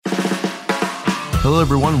Hello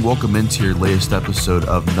everyone, welcome into your latest episode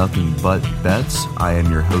of Nothing But Bets. I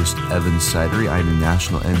am your host, Evan Sidery. I am a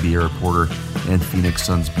national NBA reporter and Phoenix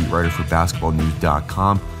Suns beat writer for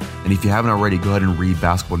basketballnews.com. And if you haven't already, go ahead and read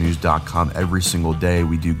basketballnews.com every single day.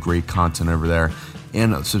 We do great content over there.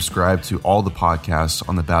 And subscribe to all the podcasts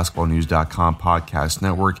on the basketballnews.com podcast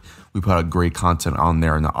network. We put out great content on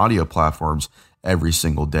there in the audio platforms every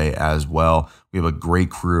single day as well. We have a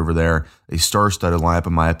great crew over there, a star-studded lineup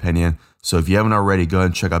in my opinion. So if you haven't already, go ahead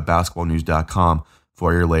and check out basketballnews.com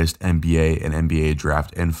for your latest NBA and NBA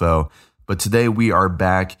draft info. But today we are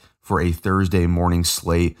back for a Thursday morning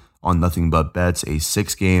slate on Nothing But Bets, a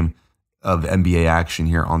 6-game of NBA action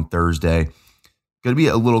here on Thursday. Going to be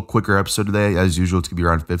a little quicker episode today. As usual, it's going to be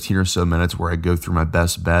around 15 or so minutes where I go through my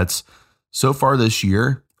best bets. So far this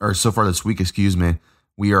week,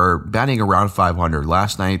 we are batting around 500.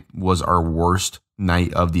 Last night was our worst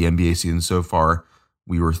night of the NBA season so far.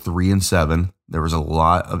 We were 3-7. There was a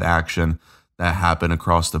lot of action that happened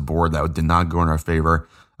across the board that did not go in our favor.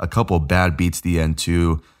 A couple of bad beats at the end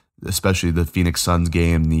too, especially the Phoenix Suns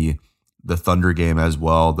game, the Thunder game as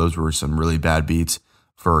well. Those were some really bad beats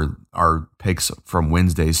for our picks from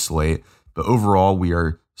Wednesday's slate. But overall, we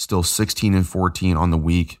are still 16-14 on the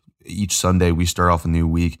week. Each Sunday, we start off a new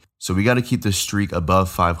week. So we got to keep this streak above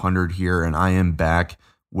 500 here. And I am back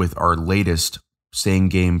with our latest same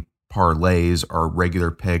game parlays, our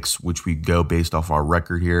regular picks, which we go based off our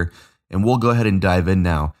record here. And we'll go ahead and dive in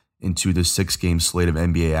now into the 6-game slate of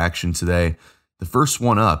NBA action today. The first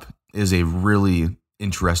one up is a really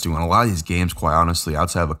interesting one. A lot of these games, quite honestly,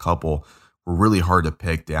 outside of a couple, were really hard to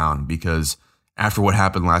pick down because after what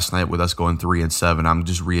happened last night with us going 3-7, I'm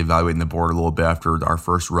just reevaluating the board a little bit after our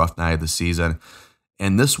first rough night of the season.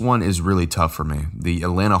 And this one is really tough for me. The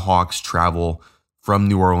Atlanta Hawks travel from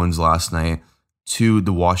New Orleans last night to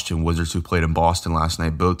the Washington Wizards, who played in Boston last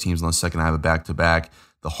night. Both teams on the second have a back-to-back.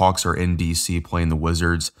 The Hawks are in D.C. playing the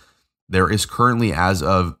Wizards. There is currently, as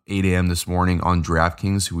of 8 a.m. this morning on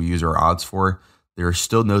DraftKings, who we use our odds for, there are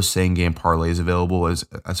still no same-game parlays available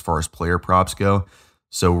as far as player props go.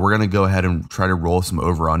 So we're going to go ahead and try to roll some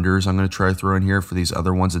over-unders I'm going to try to throw in here for these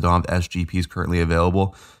other ones that don't have SGPs currently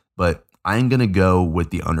available. But I'm going to go with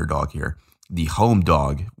the underdog here. The home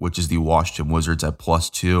dog, which is the Washington Wizards at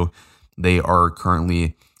 +2. They are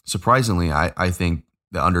currently, surprisingly, I think,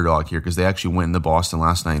 the underdog here because they actually went into Boston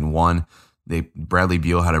last night and won. Bradley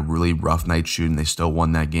Beal had a really rough night shooting. They still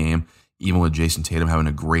won that game, even with Jason Tatum having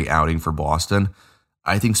a great outing for Boston.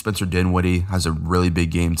 I think Spencer Dinwiddie has a really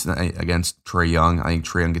big game tonight against Trae Young. I think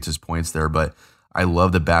Trae Young gets his points there, but I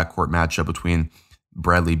love the backcourt matchup between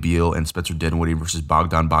Bradley Beal and Spencer Dinwiddie versus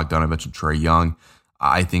Bogdan Bogdanovic and Trae Young.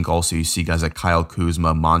 I think also you see guys like Kyle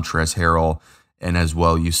Kuzma, Montrezl Harrell, and as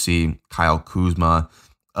well you see Kyle Kuzma,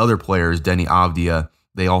 other players, Denny Avdia,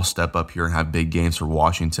 they all step up here and have big games for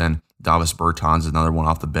Washington. Davis Bertans, another one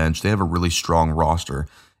off the bench. They have a really strong roster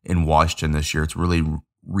in Washington this year. It's really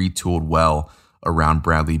retooled well around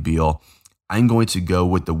Bradley Beal. I'm going to go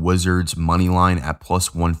with the Wizards money line at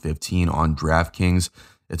 +115 on DraftKings.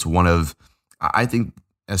 It's one of, I think,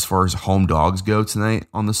 as far as home dogs go tonight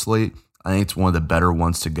on the slate, I think it's one of the better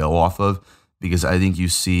ones to go off of because I think you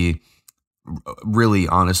see, really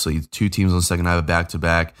honestly, two teams on the second half of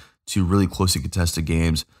back-to-back, two really closely contested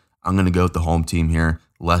games. I'm going to go with the home team here.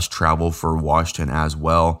 Less travel for Washington as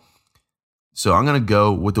well. So I'm going to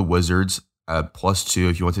go with the Wizards at +2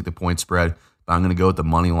 if you want to take the point spread. But I'm going to go with the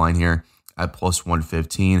money line here at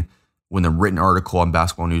 +115. When the written article on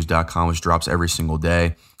basketballnews.com, which drops every single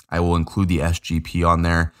day, I will include the SGP on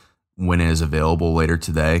there when it is available later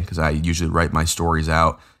today because I usually write my stories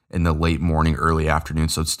out in the late morning, early afternoon.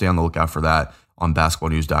 So stay on the lookout for that on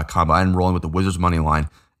basketballnews.com. But I'm rolling with the Wizards money line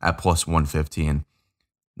at +115.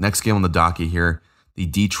 Next game on the docket here, the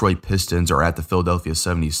Detroit Pistons are at the Philadelphia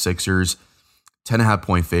 76ers.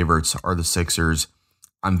 10.5-point favorites are the Sixers.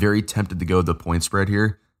 I'm very tempted to go with the point spread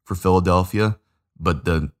here for Philadelphia, but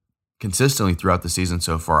consistently throughout the season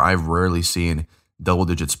so far, I've rarely seen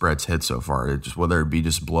double-digit spreads hit so far. Whether it be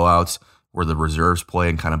just blowouts where the reserves play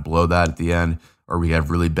and kind of blow that at the end, or we have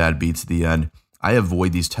really bad beats at the end. I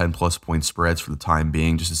avoid these 10-plus point spreads for the time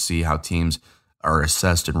being just to see how teams are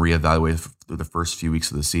assessed and reevaluated through the first few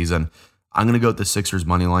weeks of the season. I'm going to go with the Sixers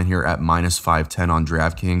money line here at -510 on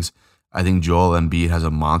DraftKings. I think Joel Embiid has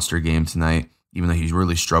a monster game tonight, even though he's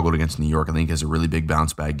really struggled against New York. I think he has a really big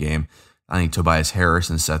bounce back game. I think Tobias Harris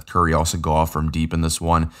and Seth Curry also go off from deep in this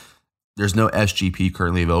one. There's no SGP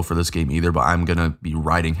currently available for this game either, but I'm going to be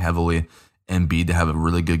riding heavily Embiid to have a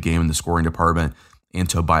really good game in the scoring department and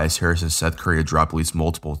Tobias Harris and Seth Curry to drop at least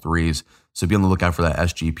multiple threes. So be on the lookout for that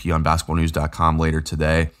SGP on basketballnews.com later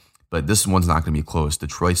today. but this one's not going to be close.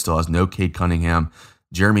 Detroit still has no Cade Cunningham.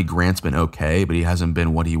 Jeremy Grant's been okay, but he hasn't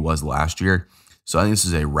been what he was last year. So I think this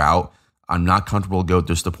is a rout. I'm not comfortable to go with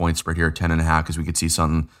just the point spread here at 10.5 because we could see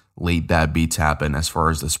something late bad beats happen as far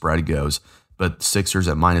as the spread goes. But Sixers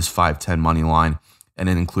at minus 510 money line, and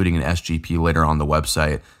then including an SGP later on the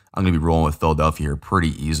website, I'm going to be rolling with Philadelphia here pretty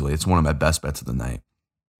easily. It's one of my best bets of the night.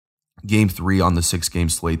 Game 3 on the 6-game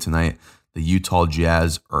slate tonight. The Utah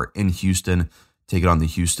Jazz are in Houston, taking on the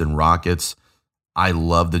Houston Rockets. I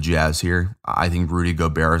love the Jazz here. I think Rudy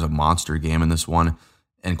Gobert is a monster game in this one.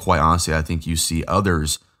 And quite honestly, I think you see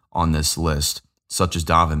others on this list, such as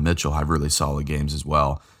Donovan Mitchell, have really solid games as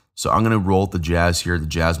well. So I'm going to roll with the Jazz here, the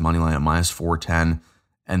Jazz money line at minus 410.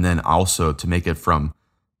 And then also to make it from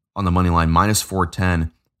on the money line minus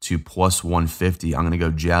 410 to plus 150, I'm going to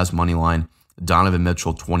go Jazz money line, Donovan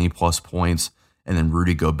Mitchell 20 plus points, and then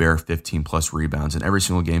Rudy Gobert 15 plus rebounds. In every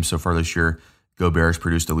single game so far this year, Gobert has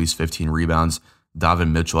produced at least 15 rebounds.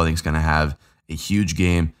 Donovan Mitchell, I think, is going to have a huge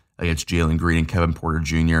game against Jalen Green and Kevin Porter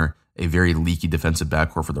Jr., a very leaky defensive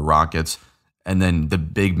backcourt for the Rockets. And then the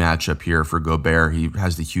big matchup here for Gobert, he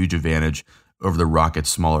has the huge advantage over the Rockets'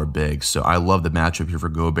 smaller bigs. So I love the matchup here for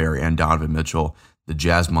Gobert and Donovan Mitchell. The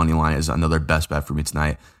Jazz money line is another best bet for me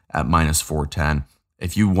tonight at minus 410.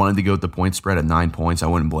 If you wanted to go with the point spread at 9 points, I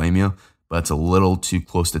wouldn't blame you, but it's a little too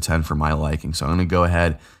close to 10 for my liking. So I'm going to go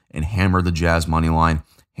ahead and hammer the Jazz money line,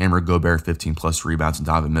 hammer Gobert 15 plus rebounds, and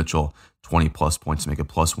Donovan Mitchell 20 plus points to make it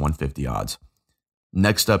plus 150 odds.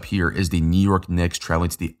 Next up here is the New York Knicks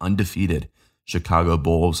traveling to the undefeated Chicago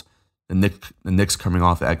Bulls. The Knicks coming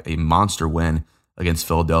off a monster win against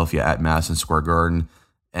Philadelphia at Madison Square Garden.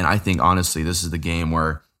 And I think, honestly, this is the game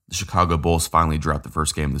where the Chicago Bulls finally dropped the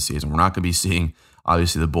first game of the season. We're not going to be seeing,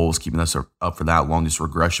 obviously, the Bulls keeping us up for that long. This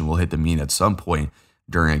regression will hit the mean at some point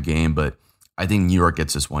during a game, but I think New York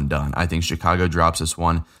gets this one done. I think Chicago drops this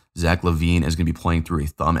one. Zach LaVine is going to be playing through a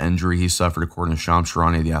thumb injury he suffered, according to Shams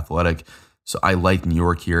Charania, The Athletic. So I like New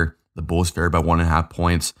York here. The Bulls favored by 1.5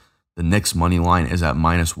 points. The Knicks money line is at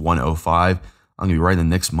minus 105. I'm going to be riding the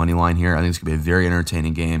Knicks money line here. I think it's going to be a very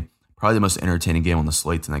entertaining game. Probably the most entertaining game on the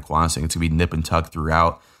slate tonight, quite honestly. It's going to be nip and tuck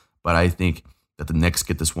throughout. But I think that the Knicks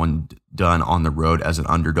get this one done on the road as an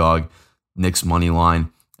underdog. Knicks money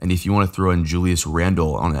line. And if you want to throw in Julius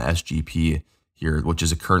Randle on the SGP here, which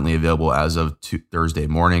is currently available as of Thursday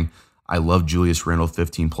morning, I love Julius Randle,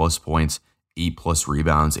 15 plus points, 8 plus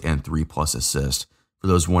rebounds, and 3 plus assists. For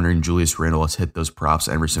those wondering, Julius Randle has hit those props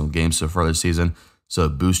every single game so far this season. So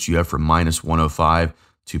it boosts you up from minus 105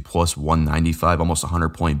 to plus 195, almost a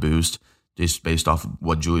 100-point boost, just based off of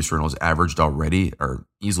what Julius Randle has averaged already, or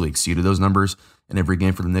easily exceeded those numbers in every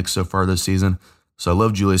game for the Knicks so far this season. So I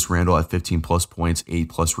love Julius Randle at 15 plus points, 8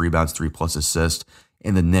 plus rebounds, 3 plus assists,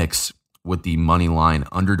 and the Knicks with the money line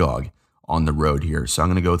underdog on the road here. So I'm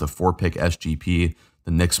going to go with a 4-pick SGP,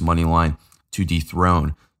 the Knicks money line, to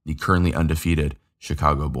dethrone the currently undefeated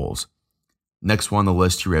Chicago Bulls. Next one on the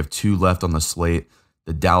list here, we have 2 left on the slate.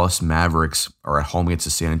 The Dallas Mavericks are at home against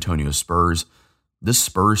the San Antonio Spurs. This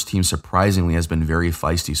Spurs team surprisingly has been very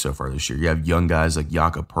feisty so far this year. You have young guys like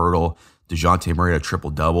Jakob Poeltl, DeJounte Murray had a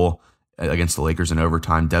triple-double against the Lakers in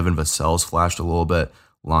overtime. Devin Vassell's flashed a little bit.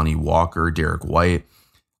 Lonnie Walker, Derek White.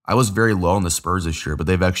 I was very low on the Spurs this year, but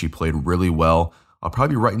they've actually played really well. I'll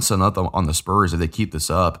probably be writing something up on the Spurs if they keep this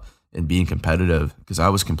up and being competitive, because I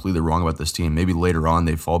was completely wrong about this team. Maybe later on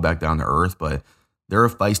they fall back down to earth, but they're a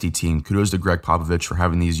feisty team. Kudos to Greg Popovich for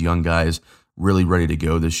having these young guys really ready to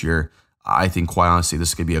go this year. I think, quite honestly,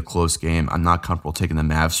 this could be a close game. I'm not comfortable taking the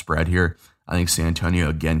Mavs spread here. I think San Antonio,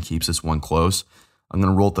 again, keeps this one close. I'm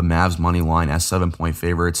going to roll with the Mavs money line as 7-point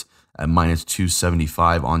favorites at minus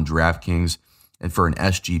 275 on DraftKings. And for an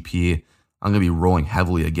SGP, I'm going to be rolling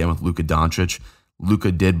heavily again with Luka Doncic.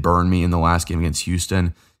 Luka did burn me in the last game against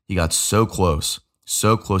Houston. He got so close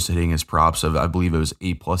to hitting his props of, I believe it was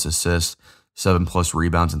 8 plus assists, 7 plus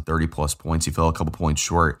rebounds, and 30 plus points. He fell a couple points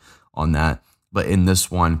short on that. But in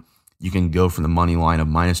this one, you can go from the money line of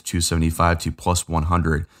minus 275 to plus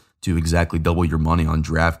 100 to exactly double your money on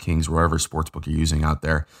DraftKings, wherever sportsbook you're using out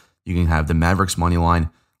there. You can have the Mavericks money line,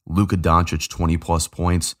 Luka Doncic 20 plus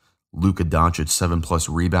points, Luka Doncic 7 plus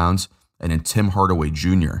rebounds, and then Tim Hardaway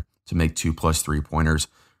Jr. to make 2 plus 3-pointers.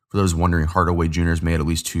 For those wondering, Hardaway Jr. has made at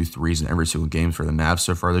least 2 threes in every single game for the Mavs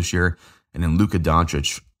so far this year. And then Luka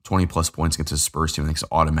Doncic, 20 plus points against his Spurs team, I think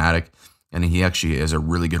it's automatic. And he actually is a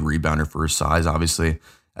really good rebounder for his size, obviously,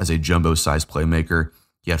 as a jumbo-sized playmaker.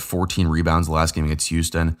 He had 14 rebounds the last game against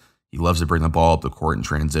Houston. He loves to bring the ball up the court and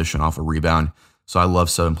transition off a rebound. So I love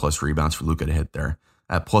 7 plus rebounds for Luka to hit there.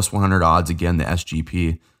 At plus 100 odds, again, the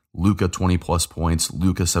SGP, Luka 20 plus points,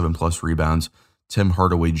 Luka 7 plus rebounds, Tim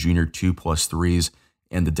Hardaway Jr. 2 plus threes,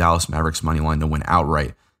 and the Dallas Mavericks money line to win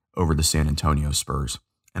outright over the San Antonio Spurs.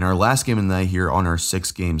 And our last game of the night here on our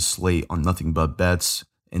 6-game slate on Nothing But Bets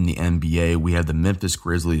in the NBA, we have the Memphis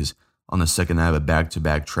Grizzlies on the second night of a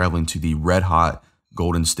back-to-back traveling to the red-hot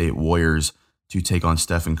Golden State Warriors to take on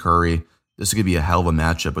Stephen Curry. This is going to be a hell of a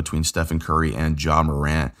matchup between Stephen Curry and Ja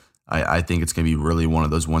Morant. I think it's going to be really one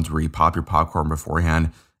of those ones where you pop your popcorn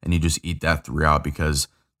beforehand and you just eat that throughout, because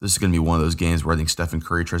this is going to be one of those games where I think Stephen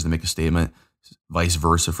Curry tries to make a statement, vice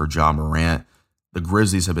versa for Ja Morant. The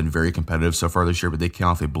Grizzlies have been very competitive so far this year, but they came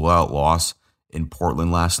off a blowout loss in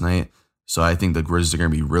Portland last night. So I think the Grizzlies are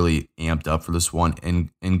going to be really amped up for this one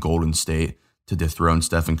in Golden State to dethrone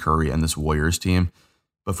Stephen Curry and this Warriors team.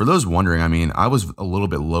 But for those wondering, I mean, I was a little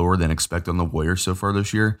bit lower than expected on the Warriors so far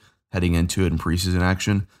this year, heading into it in preseason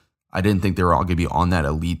action. I didn't think they were all going to be on that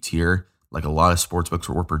elite tier like a lot of sportsbooks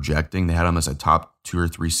were projecting. They had them as a top 2 or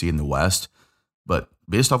 3 seed in the West. But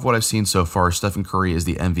based off what I've seen so far, Stephen Curry is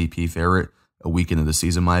the MVP favorite a week into the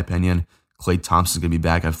season, in my opinion. Klay Thompson's going to be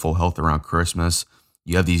back at full health around Christmas.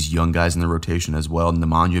 You have these young guys in the rotation as well.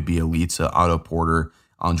 Nemanja Bjelica, Otto Porter,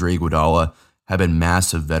 Andre Iguodala have been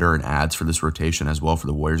massive veteran adds for this rotation as well for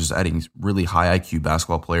the Warriors. Just adding really high IQ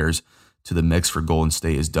basketball players to the mix for Golden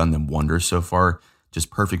State has done them wonders so far.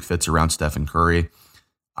 Just perfect fits around Stephen Curry.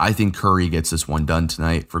 I think Curry gets this one done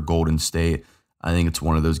tonight for Golden State. I think it's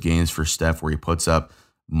one of those games for Steph where he puts up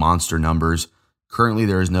monster numbers. Currently,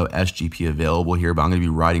 there is no SGP available here, but I'm going to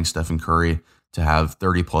be riding Stephen Curry to have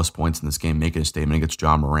 30-plus points in this game, making a statement against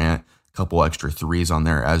Ja Morant. A couple extra threes on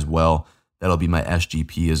there as well. That'll be my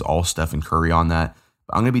SGP, is all Stephen Curry on that.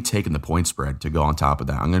 But I'm going to be taking the point spread to go on top of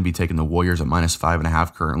that. I'm going to be taking the Warriors at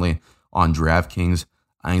 -5.5 currently on DraftKings.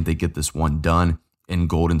 I think they get this one done in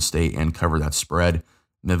Golden State and cover that spread.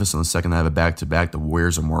 Memphis on the second night of a back-to-back. The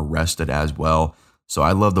Warriors are more rested as well. So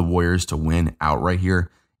I love the Warriors to win outright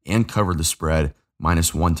here and cover the spread,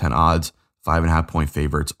 -110 odds, 5.5 point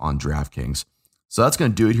favorites on DraftKings. So that's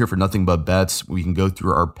going to do it here for Nothing But Bets. We can go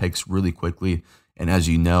through our picks really quickly. And as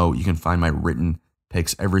you know, you can find my written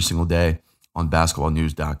picks every single day on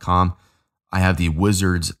basketballnews.com. I have the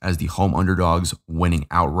Wizards as the home underdogs winning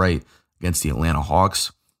outright against the Atlanta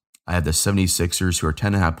Hawks. I have the 76ers, who are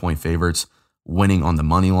 10.5 point favorites, winning on the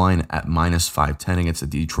money line at -510 against the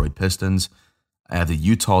Detroit Pistons. I have the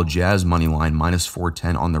Utah Jazz money line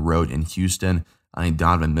 -410 on the road in Houston. I think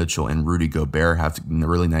Donovan Mitchell and Rudy Gobert have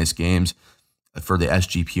really nice games. For the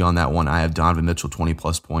SGP on that one, I have Donovan Mitchell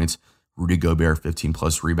 20-plus points, Rudy Gobert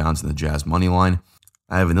 15-plus rebounds in the Jazz money line.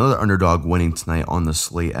 I have another underdog winning tonight on the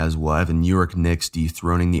slate as well. I have the New York Knicks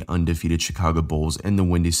dethroning the undefeated Chicago Bulls in the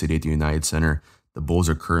Windy City at the United Center. The Bulls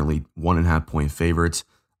are currently 1.5 point favorites.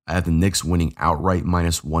 I have the Knicks winning outright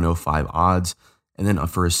 -105 odds. And then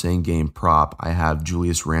for a same game prop, I have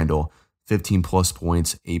Julius Randle, 15-plus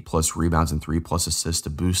points, 8-plus rebounds, and 3-plus assists to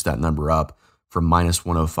boost that number up from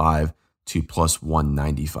 -105 to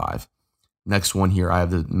 +195. Next one here, I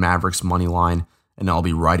have the Mavericks money line, and I'll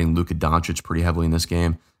be riding Luka Doncic pretty heavily in this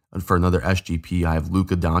game. And for another SGP, I have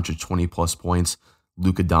Luka Doncic 20-plus points,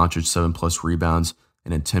 Luka Doncic 7-plus rebounds,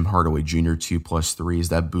 and then Tim Hardaway Jr. 2-plus threes.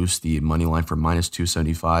 That boosts the money line from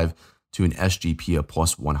 -275 to an SGP of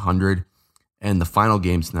 +100. And the final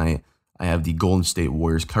game tonight, I have the Golden State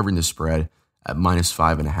Warriors covering the spread at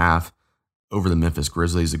 -5.5 over the Memphis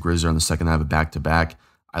Grizzlies. The Grizzlies are on the second half of back-to-back.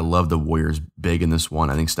 I love the Warriors big in this one.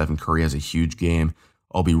 I think Stephen Curry has a huge game.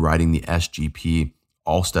 I'll be riding the SGP,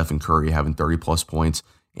 all Stephen Curry having 30-plus points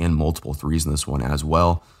and multiple threes in this one as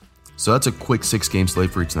well. So that's a quick 6-game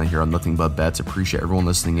slate for you tonight here on Nothing But Bets. Appreciate everyone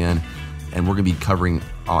listening in. And we're going to be covering,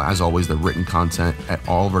 as always, the written content.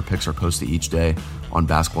 All of our picks are posted each day on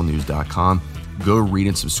basketballnews.com. Go read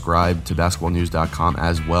and subscribe to basketballnews.com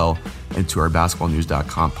as well, and to our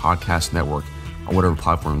basketballnews.com podcast network on whatever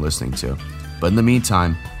platform you're listening to. But in the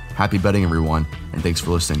meantime, happy betting, everyone, and thanks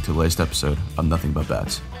for listening to the latest episode of Nothing But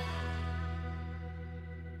Bets.